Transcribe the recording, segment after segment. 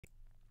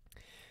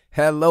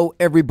Hello,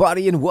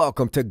 everybody, and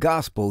welcome to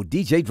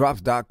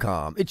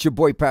GospelDJDrops.com. It's your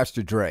boy,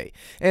 Pastor Dre,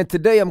 and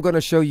today I'm going to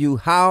show you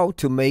how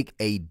to make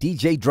a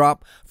DJ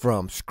drop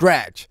from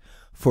scratch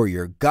for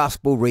your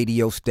gospel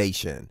radio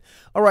station.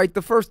 All right,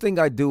 the first thing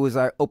I do is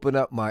I open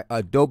up my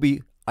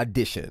Adobe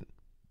Audition.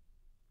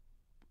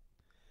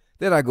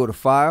 Then I go to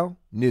File,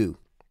 New,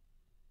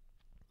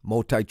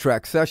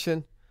 Multi-Track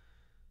Session.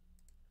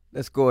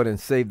 Let's go ahead and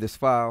save this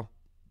file.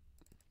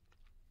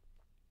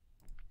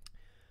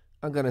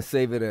 I'm going to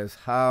save it as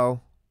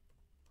how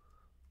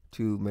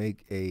to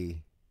make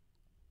a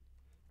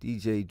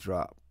DJ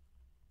drop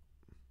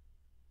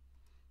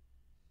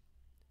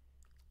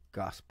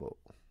gospel.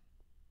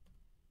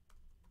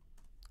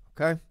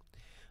 Okay.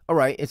 All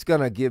right. It's going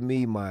to give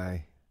me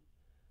my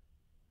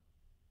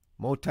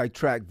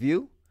multi-track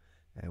view,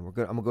 and I'm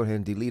going to go ahead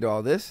and delete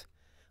all this.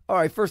 All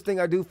right. First thing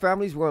I do,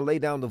 family, is we're going to lay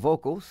down the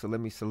vocals. So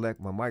let me select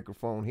my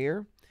microphone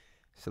here,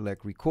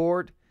 select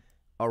record.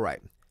 All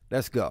right.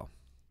 Let's go.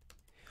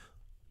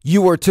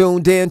 You are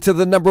tuned in to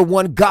the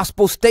 #1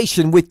 gospel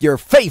station with your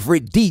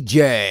favorite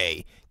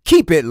DJ.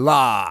 Keep it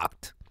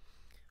locked.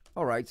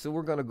 All right, so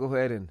we're going to go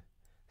ahead and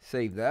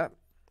save that.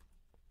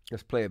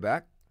 Let's play it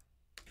back.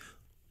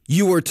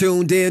 You are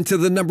tuned in to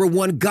the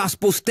 #1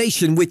 gospel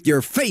station with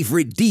your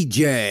favorite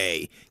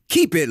DJ.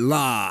 Keep it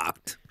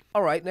locked.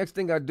 All right, next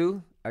thing I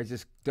do, I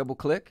just double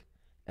click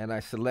and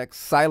I select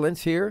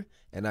silence here,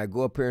 and I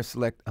go up here and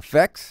select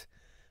effects.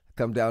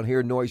 Come down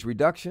here, noise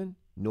reduction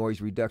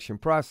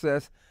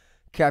process.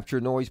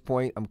 Capture noise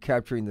point, I'm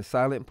capturing the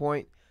silent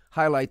point,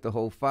 highlight the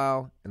whole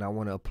file, and I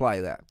want to apply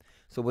that.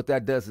 So what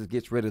that does is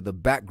gets rid of the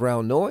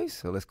background noise.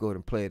 So let's go ahead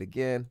and play it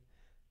again.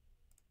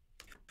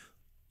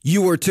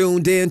 You are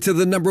tuned in to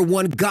the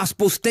 #1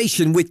 gospel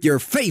station with your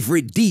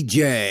favorite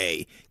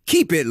DJ.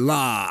 Keep it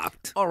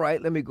locked. All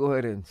right, let me go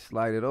ahead and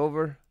slide it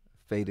over,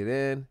 fade it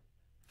in,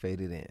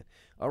 fade it in.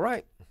 All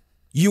right.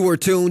 You are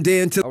tuned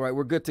in to... All right,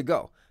 we're good to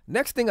go.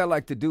 Next thing I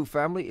like to do,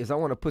 family, is I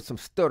want to put some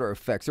stutter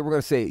effects. So we're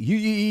going to say,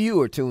 you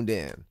are tuned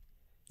in.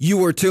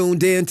 You are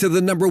tuned in to the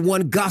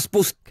 #1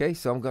 gospel. Okay,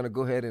 so I'm going to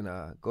go ahead and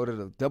go to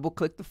the double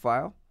click the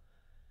file.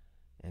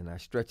 And I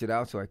stretch it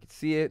out so I can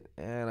see it.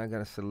 And I'm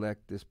going to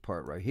select this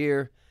part right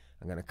here.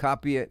 I'm going to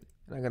copy it.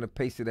 And I'm going to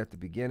paste it at the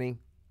beginning.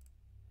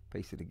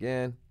 Paste it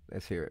again.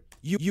 Let's hear it.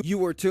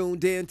 You are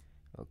tuned in.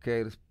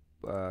 Okay, let's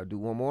do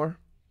one more.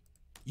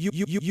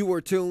 You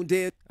are tuned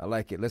in. I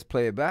like it. Let's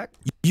play it back.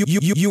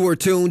 You are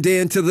tuned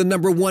in to the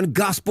 #1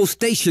 gospel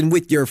station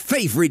with your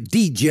favorite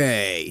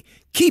DJ.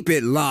 Keep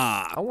it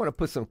locked. I want to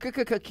put some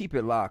keep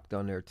it locked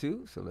on there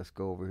too. So let's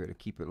go over here to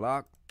keep it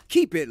locked.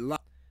 Keep it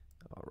locked.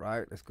 All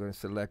right, let's go and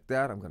select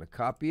that. I'm going to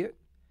copy it.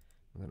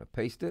 I'm going to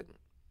paste it.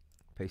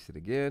 Paste it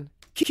again.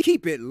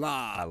 Keep it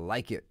locked. I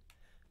like it.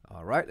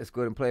 All right, let's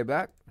go ahead and play it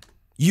back.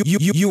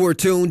 You are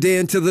tuned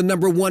in to the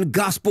 #1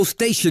 gospel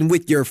station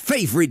with your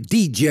favorite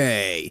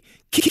DJ.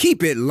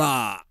 Keep it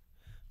locked.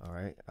 All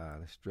right,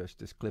 let's stretch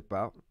this clip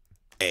out.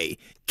 Hey,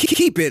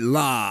 keep it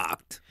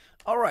locked.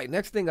 All right,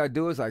 next thing I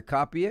do is I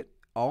copy it,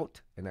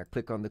 Alt, and I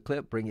click on the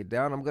clip, bring it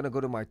down. I'm going to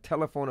go to my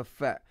telephone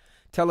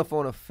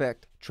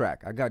effect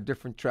track. I got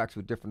different tracks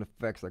with different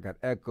effects. I got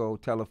echo,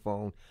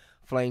 telephone,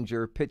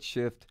 flanger, pitch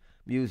shift,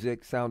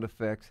 music, sound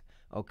effects.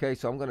 Okay,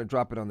 so I'm going to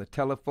drop it on the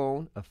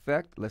telephone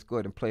effect. Let's go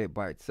ahead and play it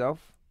by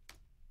itself.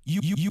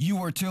 You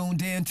are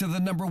tuned in to the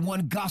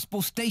 #1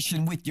 gospel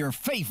station with your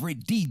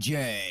favorite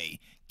DJ.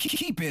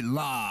 Keep it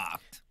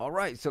locked. All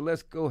right, so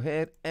let's go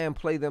ahead and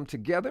play them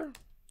together.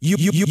 You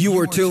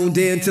are tuned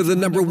in to the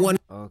 #1.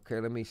 Okay,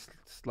 let me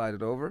slide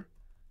it over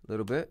a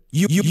little bit.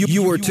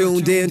 You are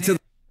tuned in to...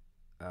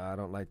 I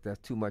don't like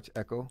that. Too much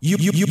echo.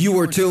 You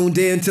are tuned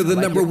in to the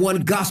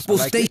 #1 gospel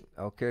station.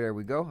 Okay, there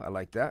we go. I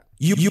like that.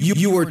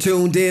 You are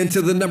tuned in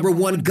to the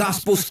 #1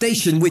 gospel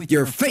station with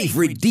your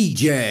favorite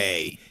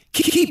DJ.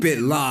 Keep it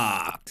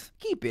locked.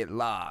 Keep it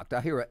locked.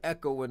 I hear an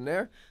echo in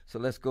there. So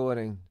let's go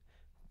ahead and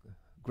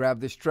grab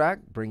this track,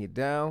 bring it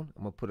down.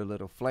 I'm going to put a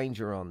little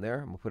flanger on there.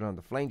 I'm going to put it on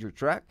the flanger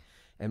track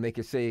and make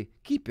it say,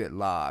 keep it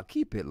locked.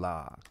 Keep it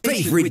locked.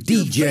 Favorite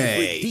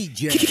DJ.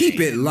 Keep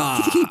it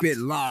locked. Keep it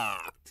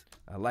locked.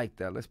 I like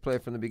that. Let's play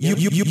it from the beginning.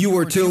 You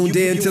are tuned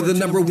in to the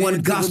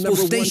 #1 gospel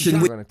station.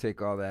 We're going to take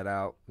all that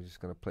out. We're just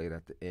going to play it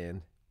at the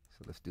end.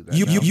 So let's do that.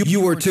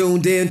 You are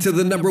tuned in to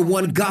the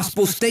 #1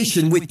 gospel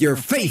station with your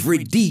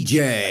favorite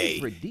DJ.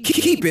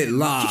 Keep it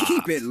locked.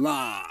 Keep it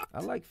locked. I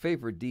like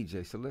favorite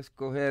DJ. So let's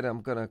go ahead.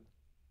 I'm going to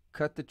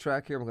cut the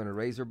track here. I'm going to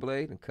razor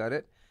blade and cut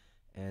it.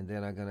 And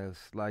then I'm going to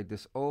slide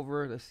this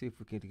over. Let's see if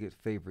we can get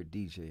favorite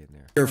DJ in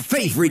there. Your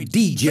favorite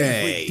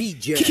DJ.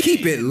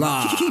 Keep it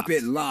locked. Keep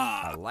it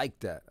locked. I like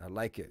that. I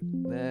like it.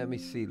 Let me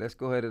see. Let's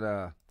go ahead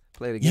and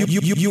play it again.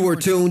 You are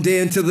tuned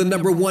in to the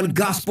 #1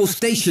 gospel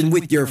station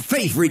with your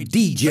favorite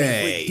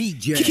DJ.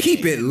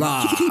 Keep it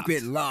locked. Keep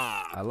it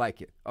locked. I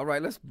like it. All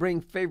right, let's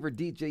bring favorite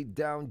DJ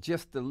down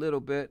just a little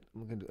bit.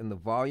 I'm going to in the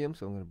volume,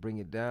 so I'm going to bring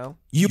it down.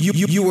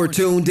 You are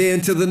tuned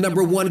in to the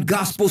 #1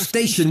 gospel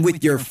station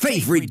with your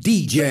favorite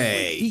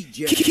DJ.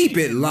 Keep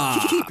it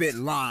locked. Keep it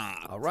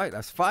locked. All right,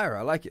 that's fire.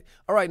 I like it.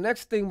 All right,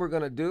 next thing we're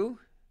going to do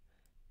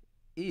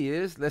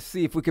is, let's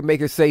see if we can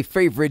make it say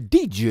favorite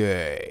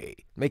DJ.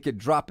 Make it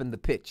drop in the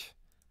pitch.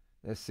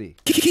 Let's see.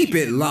 Keep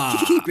it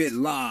locked. Keep it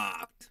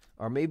locked.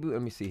 Or maybe,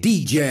 let me see.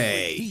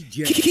 DJ.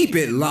 Keep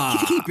it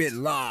locked. Keep it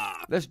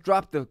locked. Let's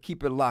drop the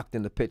keep it locked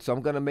in the pitch. So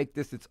I'm going to make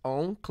this its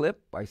own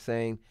clip by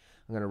saying,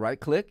 I'm going to right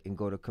click and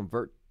go to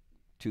convert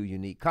to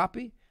unique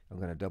copy. I'm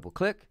going to double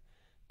click.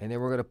 And then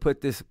we're going to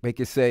put this, make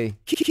it say,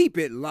 keep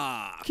it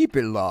locked. Keep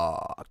it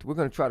locked. We're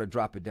going to try to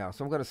drop it down.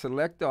 So I'm going to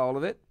select all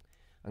of it.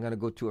 I'm going to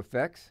go to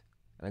effects.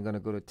 And I'm going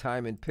to go to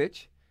time and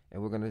pitch.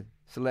 And we're going to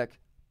select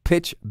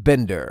pitch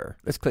bender.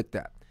 Let's click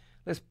that.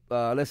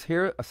 Let's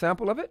hear a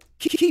sample of it.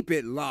 Keep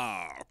it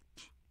locked.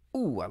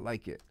 Ooh, I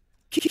like it.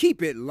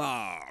 Keep it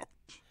locked.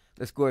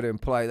 Let's go ahead and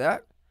apply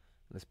that.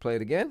 Let's play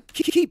it again.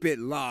 Keep it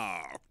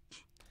locked.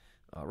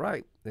 All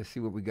right. Let's see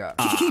what we got.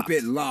 Keep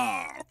it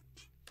locked.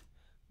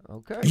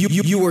 Okay.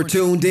 You are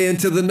tuned in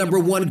to the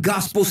 #1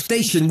 gospel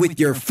station with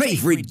your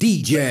favorite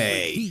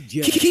DJ.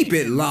 Keep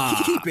it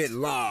locked. Keep it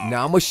locked.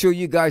 Now I'm gonna show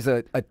you guys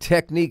a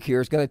technique here.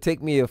 It's gonna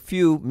take me a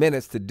few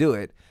minutes to do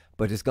it,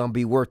 but it's gonna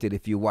be worth it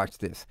if you watch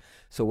this.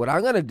 So what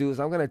I'm gonna do is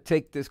I'm gonna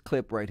take this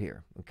clip right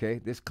here. Okay,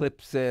 this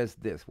clip says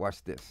this.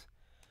 Watch this.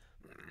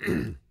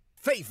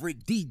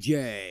 Favorite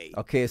DJ.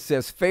 Okay, it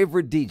says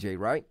favorite DJ,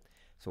 right?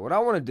 So what I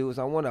want to do is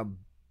I want to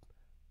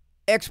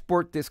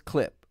export this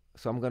clip.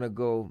 So I'm going to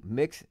go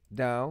mix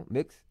down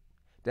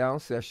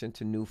session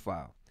to new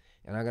file.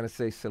 And I'm going to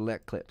say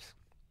select clips.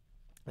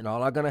 And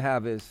all I'm going to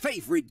have is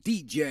favorite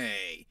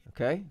DJ.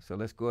 Okay, so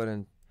let's go ahead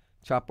and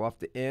chop off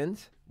the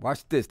ends.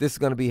 Watch this. This is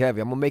going to be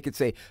heavy. I'm going to make it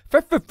say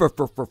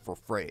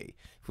fray.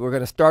 We're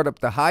going to start up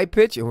the high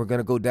pitch and we're going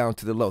to go down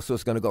to the low. So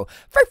it's going to go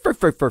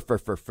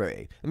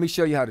fray. Let me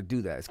show you how to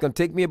do that. It's going to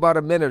take me about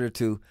a minute or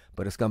two,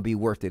 but it's going to be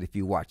worth it if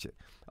you watch it.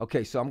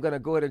 Okay, so I'm going to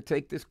go ahead and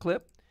take this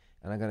clip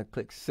and I'm going to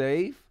click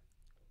save.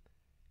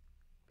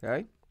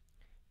 Okay,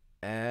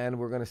 and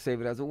we're going to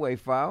save it as a WAV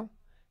file,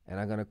 and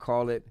I'm going to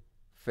call it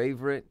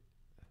favorite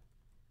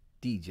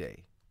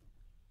DJ.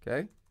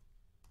 Okay,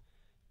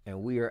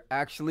 and we are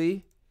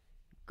actually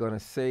going to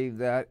save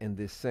that in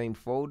this same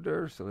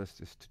folder. So let's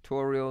just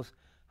tutorials,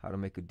 how to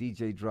make a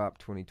DJ drop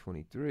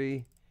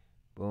 2023.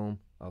 Boom.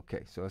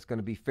 Okay, so it's going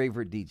to be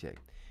favorite DJ.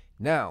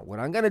 Now, what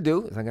I'm going to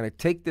do is I'm going to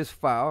take this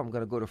file. I'm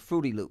going to go to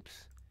Fruity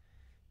Loops.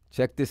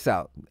 Check this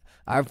out.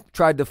 I've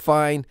tried to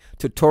find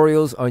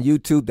tutorials on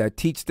YouTube that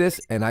teach this,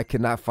 and I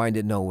cannot find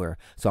it nowhere.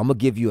 So I'm going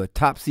to give you a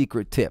top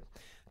secret tip.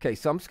 Okay,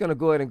 so I'm just going to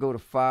go ahead and go to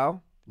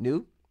File,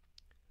 New.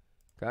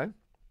 Okay.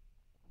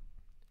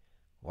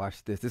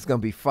 Watch this. This is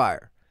going to be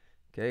fire.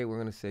 Okay, we're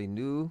going to say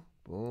New.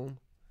 Boom.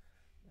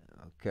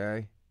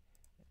 Okay.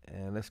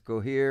 And let's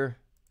go here.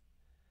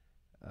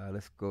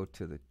 Let's go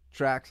to the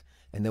tracks.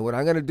 And then what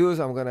I'm going to do is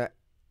I'm going to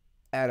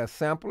add a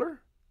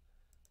sampler.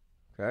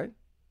 Okay. I'm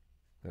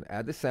going to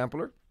add the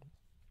sampler.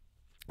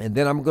 And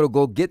then I'm going to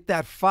go get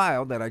that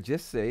file that I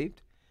just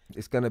saved.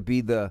 It's going to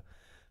be the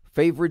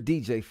favorite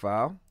DJ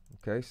file.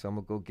 Okay, so I'm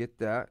going to go get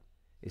that.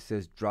 It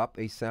says drop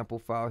a sample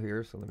file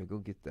here. So let me go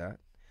get that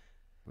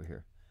over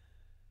here.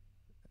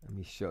 Let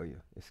me show you.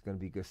 It's going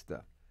to be good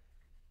stuff.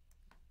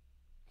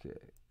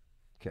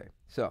 Okay,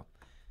 so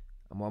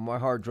I'm on my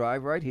hard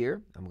drive right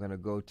here. I'm going to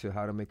go to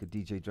how to make a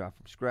DJ drop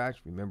from scratch.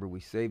 Remember, we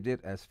saved it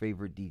as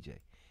favorite DJ.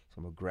 So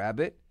I'm going to grab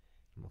it.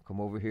 I'm going to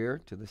come over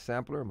here to the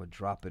sampler. I'm going to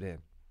drop it in.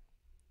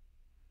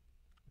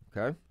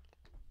 Okay.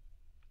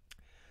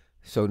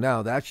 So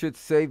now that should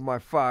save my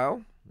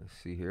file. Let's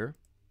see here.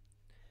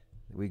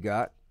 We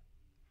got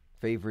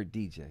favorite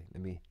DJ.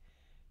 Let me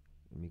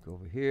go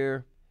over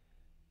here.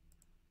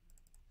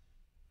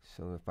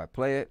 So if I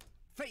play it.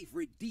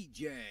 Favorite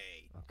DJ.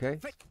 Okay.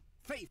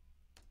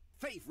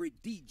 Favorite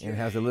DJ. And it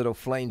has a little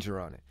flanger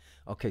on it.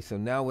 Okay, so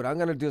now what I'm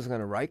going to do is I'm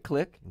going to right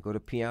click and go to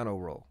piano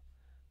roll.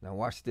 Now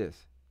watch this.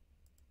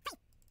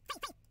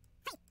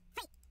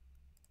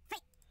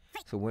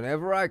 So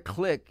whenever I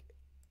click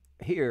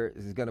here,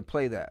 it's going to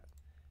play that.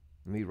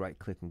 Let me right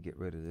click and get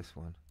rid of this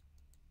one.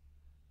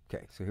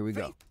 Okay, so here we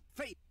go.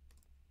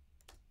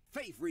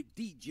 Favorite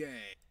DJ.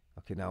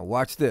 Okay, now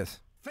watch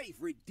this.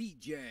 Favorite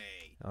DJ.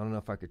 I don't know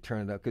if I could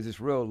turn it up because it's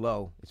real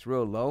low. It's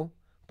real low,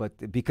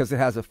 but because it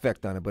has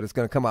effect on it, but it's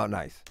going to come out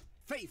nice.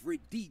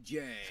 Favorite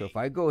DJ. So if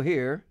I go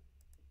here,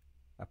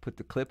 I put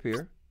the clip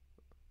here,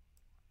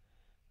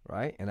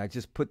 right? And I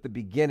just put the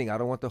beginning. I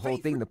don't want the whole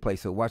thing to play,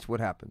 so watch what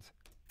happens.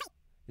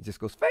 It just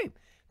goes fade.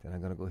 Then I'm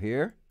going to go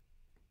here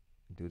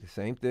and do the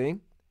same thing.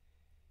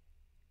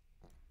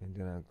 And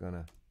then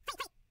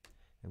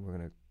we're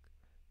going to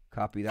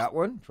copy that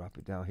one, drop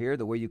it down here.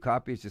 The way you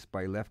copy is just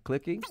by left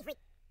clicking.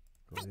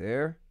 Go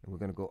there, and we're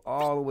going to go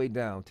all the way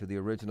down to the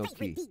original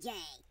key.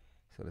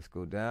 So let's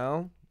go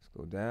down, let's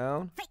go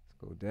down, let's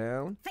go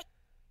down.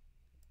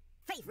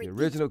 The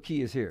original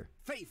key is here.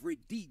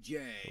 Favorite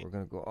DJ. So we're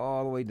going to go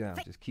all the way down.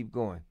 Just keep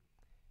going.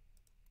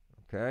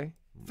 Okay.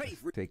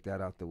 Take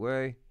that out the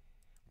way.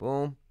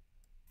 Boom.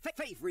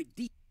 Favorite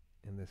DJ.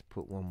 And let's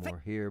put one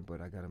more here, but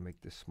I got to make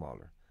this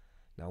smaller.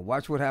 Now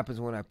watch what happens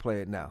when I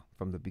play it now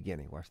from the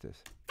beginning. Watch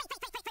this.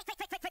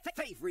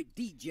 Favorite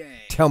DJ.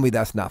 Tell me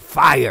that's not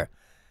fire.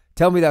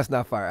 Tell me that's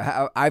not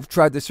fire. I've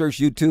tried to search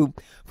YouTube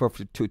for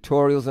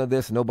tutorials on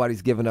this.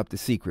 Nobody's giving up the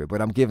secret,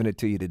 but I'm giving it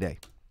to you today.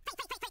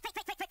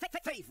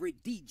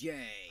 Favorite DJ.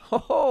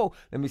 Oh,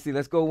 let me see.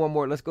 Let's go one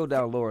more. Let's go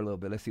down lower a little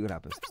bit. Let's see what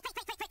happens.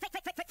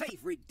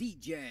 Favorite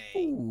DJ.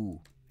 Ooh.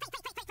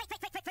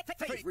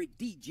 Favorite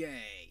DJ.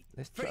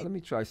 Let's try. Let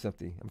me try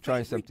something. I'm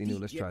trying something new.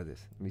 Let's try this.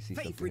 Let me see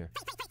something here.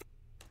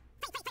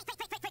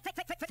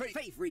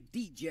 Favorite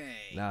DJ.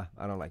 Nah,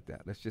 I don't like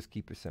that. Let's just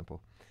keep it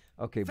simple.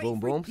 Okay, boom,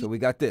 boom. So we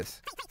got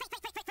this.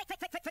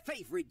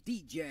 Favorite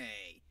DJ.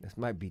 This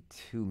might be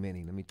too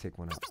many. Let me take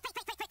one out.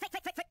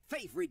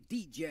 Favorite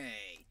DJ.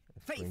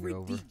 Favorite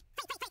DJ.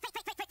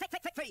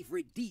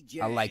 Favorite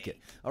DJ. I like it.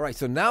 All right,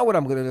 so now what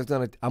I'm gonna do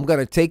is I'm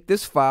gonna take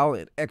this file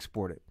and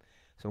export it.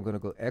 So I'm gonna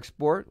go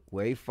export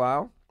WAV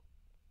file.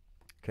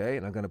 Okay,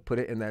 and I'm gonna put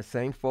it in that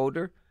same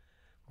folder.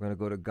 We're gonna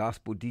go to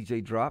Gospel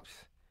DJ Drops.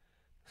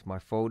 It's my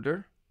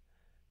folder.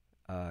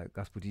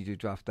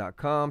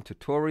 GospelDJDrops.com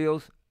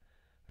tutorials.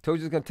 I told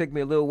you it's gonna take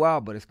me a little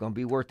while, but it's gonna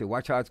be worth it.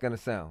 Watch how it's gonna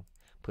sound.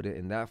 Put it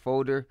in that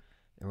folder,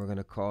 and we're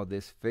gonna call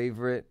this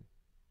Favorite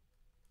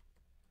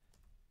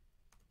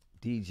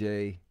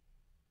DJ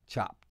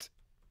Chopped.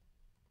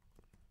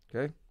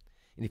 Okay,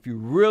 and if you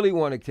really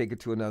want to take it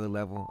to another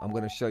level, I'm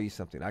gonna show you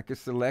something. I can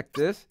select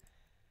this,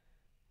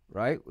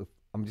 right?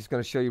 I'm just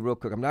gonna show you real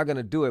quick. I'm not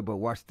gonna do it, but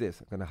watch this.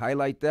 I'm gonna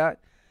highlight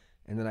that,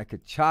 and then I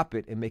could chop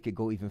it and make it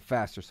go even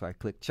faster. So I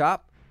click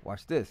chop.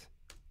 Watch this.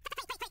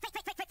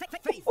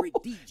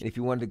 And if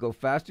you wanted to go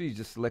faster, you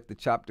just select the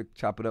chop to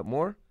chop it up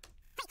more.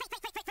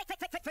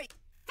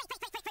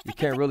 You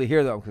can't really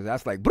hear them because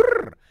that's like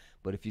brrr.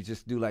 But if you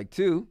just do like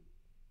 2,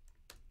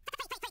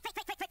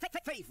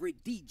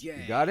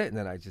 you got it. And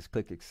then I just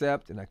click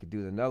accept, and I could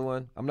do another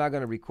one. I'm not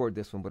going to record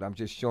this one, but I'm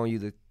just showing you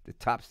the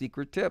top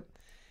secret tip.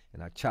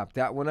 And I chop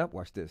that one up.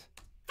 Watch this.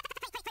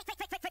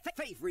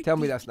 Tell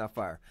me that's not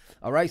fire.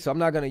 All right, so I'm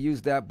not going to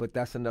use that, but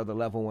that's another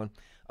level one.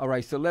 All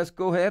right, so let's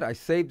go ahead. I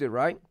saved it,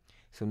 right?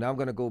 So now I'm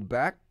going to go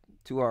back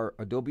to our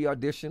Adobe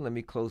Audition. Let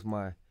me close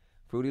my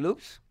Fruity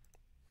Loops.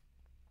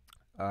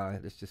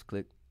 Let's just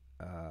click.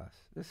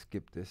 Let's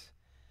skip this.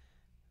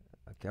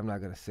 Okay, I'm not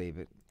going to save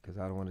it because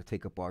I don't want to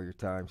take up all your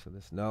time. So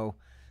let's no.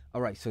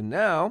 All right, so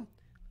now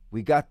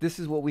we got, this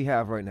is what we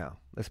have right now.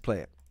 Let's play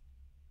it.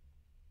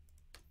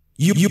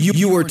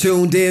 You are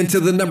tuned in to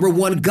the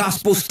 #1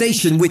 gospel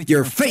station with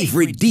your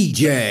favorite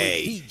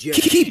DJ.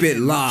 Keep it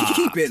locked.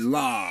 Keep it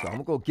locked. So I'm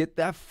going to go get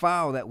that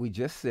file that we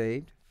just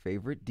saved,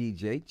 Favorite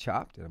DJ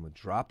Chopped, and I'm going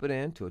to drop it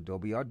into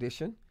Adobe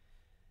Audition.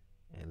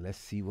 And let's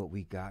see what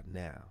we got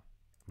now.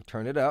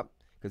 Turn it up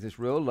because it's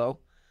real low.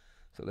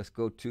 So let's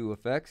go to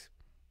Effects,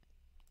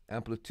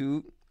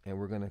 Amplitude, and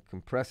we're going to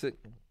compress it.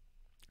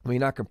 I mean,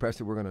 not compress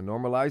it, we're going to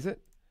normalize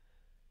it.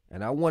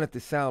 And I want it to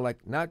sound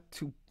like not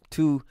too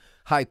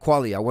high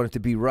quality. I want it to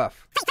be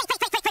rough.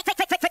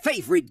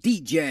 Favorite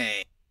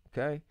DJ.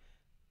 Okay,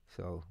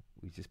 so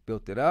we just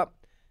built it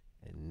up,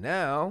 and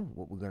now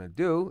what we're gonna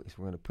do is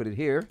we're gonna put it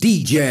here.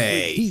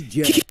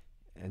 DJ.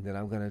 And then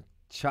I'm gonna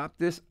chop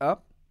this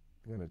up.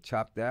 We're gonna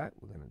chop that.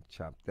 We're gonna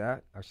chop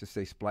that. I should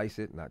say splice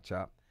it, not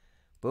chop.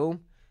 Boom.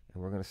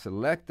 And we're gonna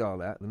select all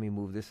that. Let me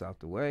move this out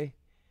the way.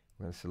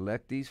 We're gonna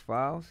select these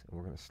files, and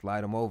we're gonna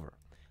slide them over.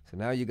 So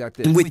now you got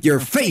this. With your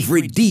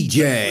favorite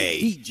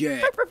DJ.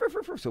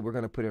 So we're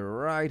going to put it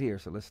right here.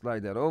 So let's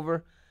slide that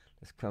over.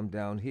 Let's come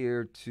down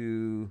here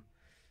to,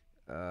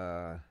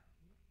 let's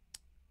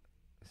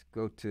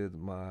go to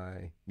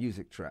my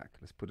music track.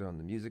 Let's put it on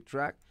the music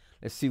track.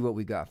 Let's see what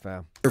we got,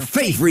 fam. Your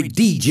favorite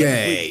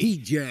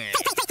DJ.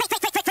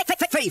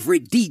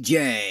 Favorite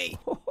DJ.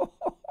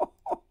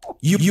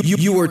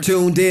 You are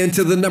tuned in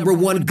to the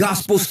 #1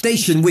 gospel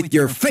station with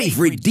your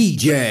favorite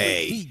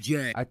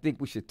DJ. I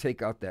think we should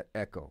take out that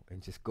echo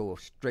and just go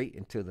straight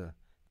into the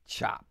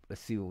chop.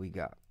 Let's see what we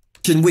got.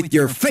 With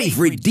your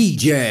favorite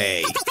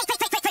DJ.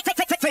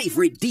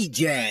 Favorite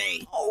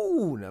DJ.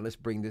 Oh, now let's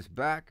bring this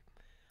back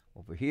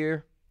over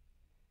here.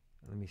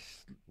 Let me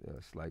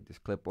slide this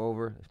clip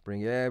over. Let's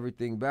bring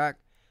everything back.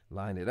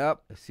 Line it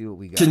up. Let's see what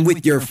we got.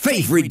 With your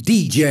favorite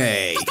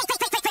DJ.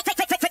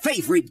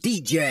 Favorite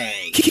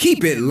DJ.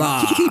 Keep it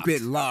locked. Keep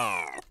it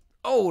locked.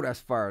 Oh, that's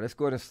fire. Let's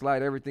go ahead and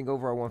slide everything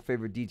over. I want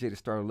favorite DJ to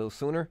start a little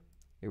sooner.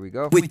 Here we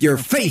go. With your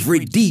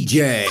favorite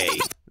DJ.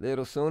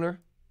 Little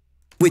sooner.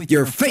 With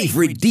your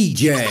favorite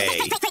DJ.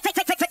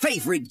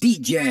 Favorite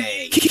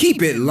DJ.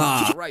 Keep it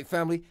locked. All right,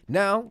 family.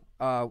 Now,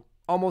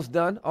 almost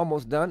done.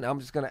 Almost done. I'm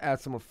just going to add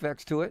some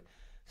effects to it.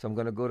 So I'm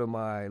going to go to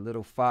my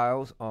little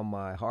files on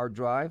my hard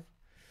drive.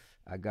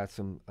 I got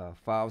some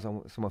files,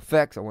 some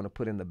effects I want to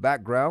put in the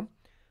background.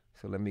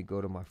 So let me go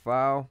to my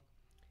file,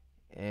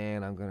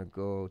 and I'm going to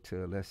go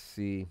to, let's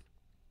see,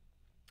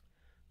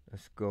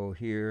 let's go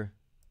here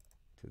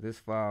to this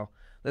file.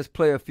 Let's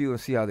play a few and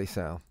see how they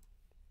sound.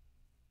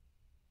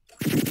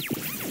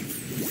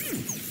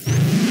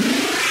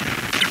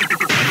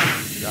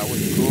 That was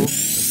cool.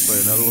 Let's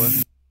play another one.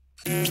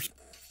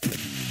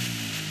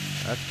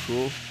 That's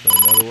cool. Play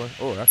another one.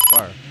 Oh, that's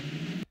fire.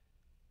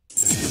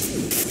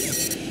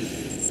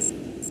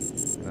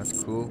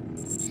 That's cool.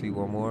 Let's see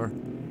one more.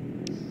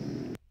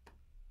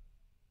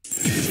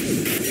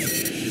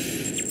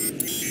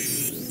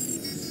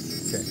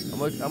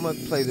 gonna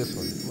play this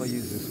one. I'm gonna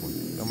use this one.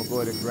 I'm gonna go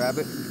ahead and grab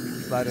it,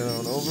 slide it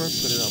on over,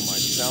 put it on my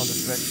sound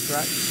effects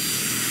track.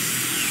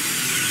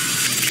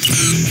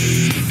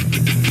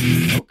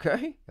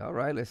 Okay, all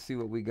right, let's see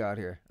what we got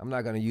here. I'm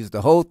not gonna use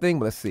the whole thing,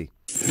 but let's see.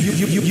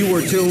 You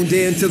are tuned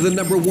in to the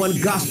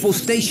 #1 gospel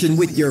station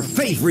with your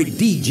favorite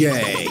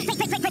DJ.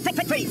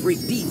 Favorite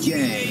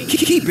DJ.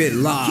 Keep it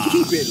locked.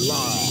 Keep it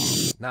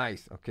locked.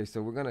 Nice. Okay,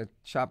 so we're gonna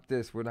chop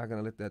this. We're not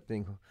gonna let that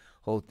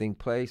whole thing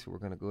play. So we're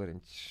gonna go ahead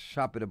and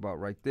chop it about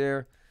right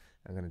there.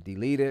 I'm gonna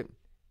delete it,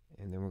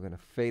 and then we're gonna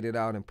fade it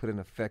out and put an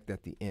effect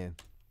at the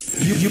end.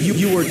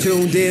 You are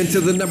tuned in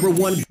to the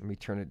 #1. Let me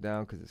turn it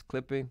down because it's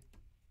clipping.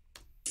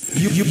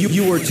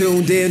 You are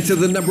tuned in to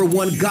the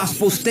 #1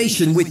 gospel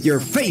station with your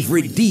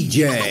favorite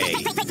DJ.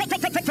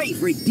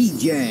 Favorite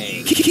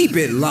DJ. Keep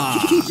it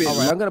locked. Keep it. All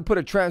right, I'm gonna put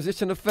a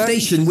transition effect.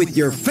 Station with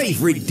your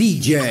favorite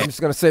DJ. I'm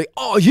just gonna say,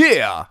 oh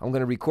yeah. I'm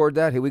gonna record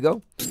that. Here we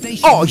go.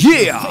 Station oh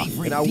yeah.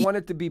 And I want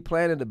it to be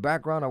playing in the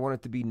background. I want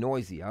it to be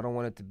noisy. I don't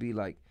want it to be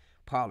like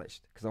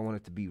polished because I want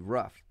it to be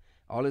rough.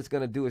 All it's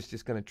gonna do is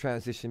just gonna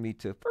transition me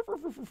to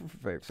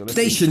so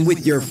station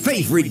with your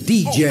favorite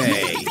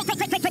DJ.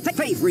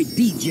 Favorite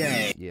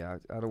DJ. Yeah,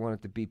 I don't want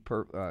it to be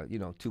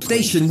too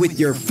station with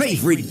your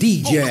favorite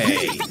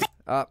DJ.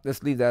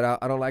 Let's leave that out.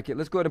 I don't like it.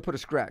 Let's go ahead and put a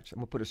scratch. I'm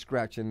gonna put a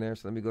scratch in there.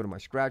 So let me go to my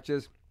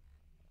scratches.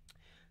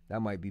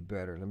 That might be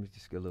better. Let me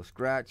just get a little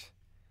scratch.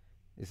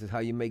 This is how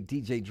you make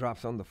DJ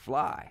drops on the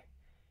fly.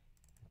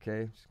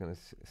 Okay, just gonna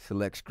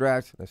select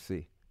scratch. Let's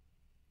see.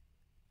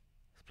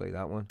 Let's play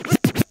that one.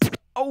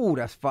 Oh,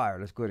 that's fire.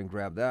 Let's go ahead and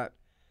grab that.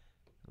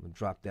 I'm gonna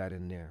drop that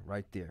in there,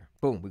 right there.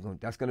 Boom.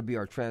 That's gonna be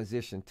our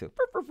transition to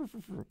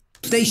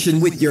station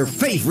with your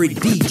favorite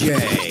DJ.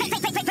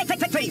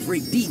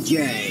 Favorite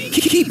DJ.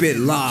 Keep it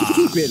locked.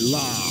 Keep it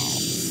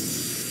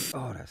locked.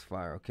 Oh, that's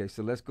fire. Okay,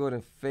 so let's go ahead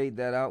and fade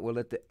that out. We'll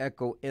let the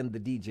echo end the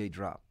DJ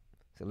drop.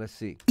 So let's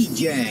see.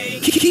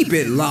 DJ. Keep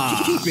it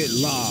locked. Keep it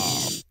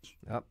locked.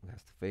 Yep,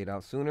 that's to fade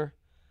out sooner.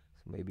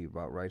 So maybe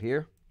about right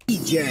here.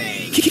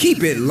 DJ.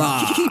 Keep it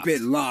locked. Keep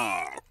it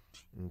locked.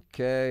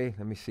 Okay,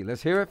 let me see.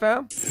 Let's hear it,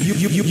 fam.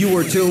 You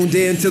are tuned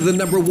in to the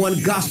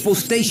 #1 gospel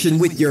station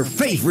with your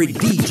favorite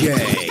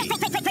DJ.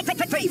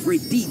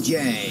 Favorite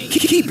DJ.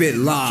 Keep it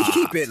locked.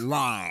 Keep it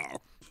locked.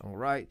 All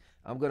right,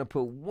 I'm gonna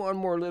put one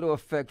more little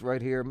effect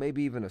right here,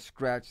 maybe even a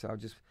scratch. So I'll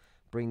just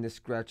bring this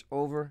scratch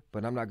over,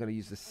 but I'm not gonna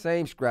use the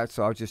same scratch,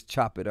 so I'll just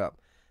chop it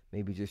up.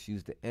 Maybe just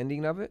use the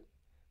ending of it,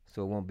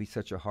 so it won't be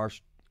such a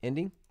harsh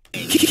ending.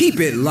 Keep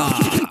it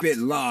locked. Keep it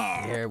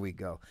locked. There we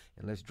go.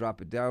 And let's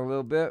drop it down a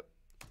little bit.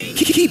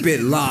 Keep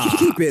it locked.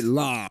 Keep it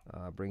locked.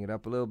 Bring it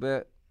up a little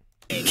bit.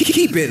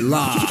 Keep it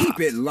locked. Keep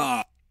it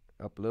locked.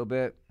 Up a little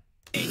bit.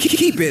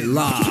 Keep it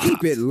locked.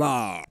 Keep it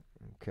locked.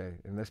 Okay,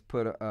 and let's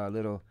put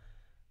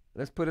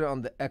let's put it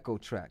on the echo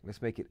track.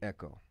 Let's make it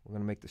echo. We're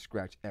gonna make the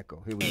scratch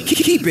echo. Here we go.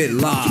 Keep it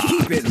locked.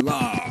 Keep it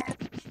locked.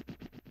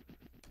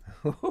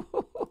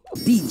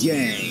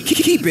 DJ.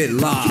 Keep it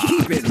locked.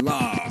 Keep it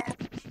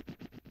locked.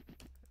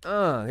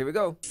 Here we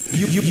go.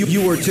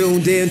 You are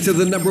tuned in to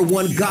the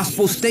 #1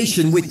 gospel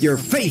station with your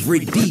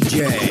favorite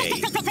DJ.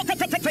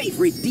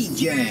 Favorite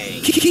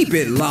DJ. Keep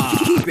it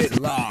locked. Keep it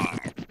locked.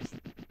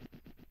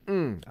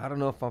 I don't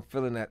know if I'm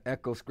feeling that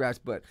echo scratch,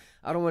 but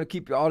I don't want to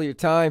keep you all of your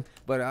time.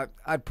 But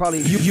I'd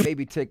probably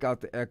maybe take out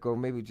the echo,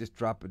 maybe just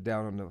drop it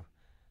down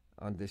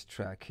on this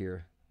track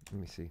here. Let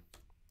me see.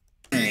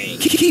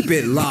 Keep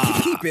it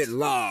locked. Keep it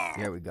locked.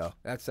 There we go.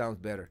 That sounds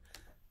better.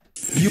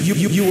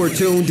 You are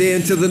tuned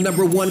in to the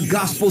 #1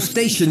 gospel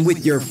station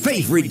with your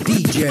favorite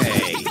DJ.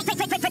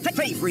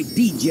 Favorite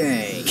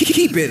DJ.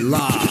 Keep it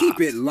locked. Keep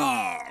it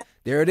locked.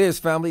 There it is,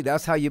 family.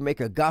 That's how you make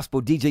a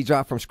gospel DJ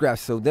drop from scratch.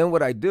 So then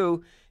what I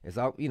do is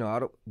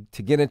to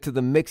get into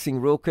the mixing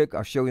real quick,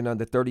 I'll show you in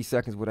under 30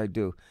 seconds what I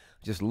do.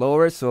 Just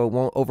lower it so it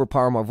won't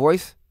overpower my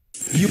voice.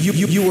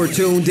 You are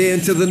tuned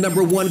in to the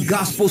 #1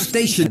 gospel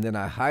station. And then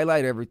I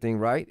highlight everything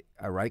right.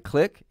 I right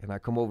click and I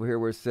come over here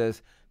where it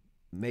says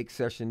make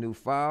session new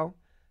file,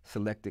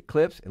 selected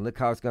clips, and look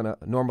how it's gonna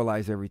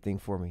normalize everything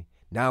for me.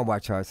 Now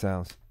watch how it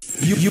sounds.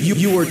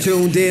 You are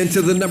tuned in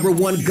to the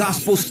 #1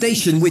 gospel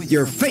station with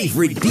your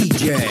favorite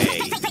DJ.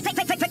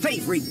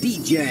 Favorite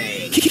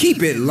DJ.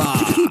 Keep it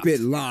locked. Keep it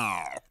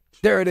locked.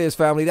 There it is,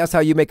 family. That's how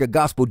you make a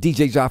gospel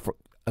DJ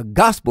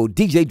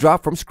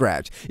drop from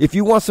scratch. If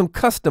you want some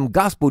custom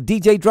gospel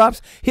DJ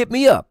drops, hit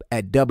me up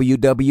at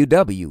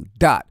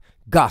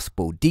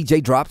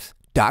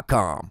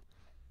www.gospeldjdrops.com.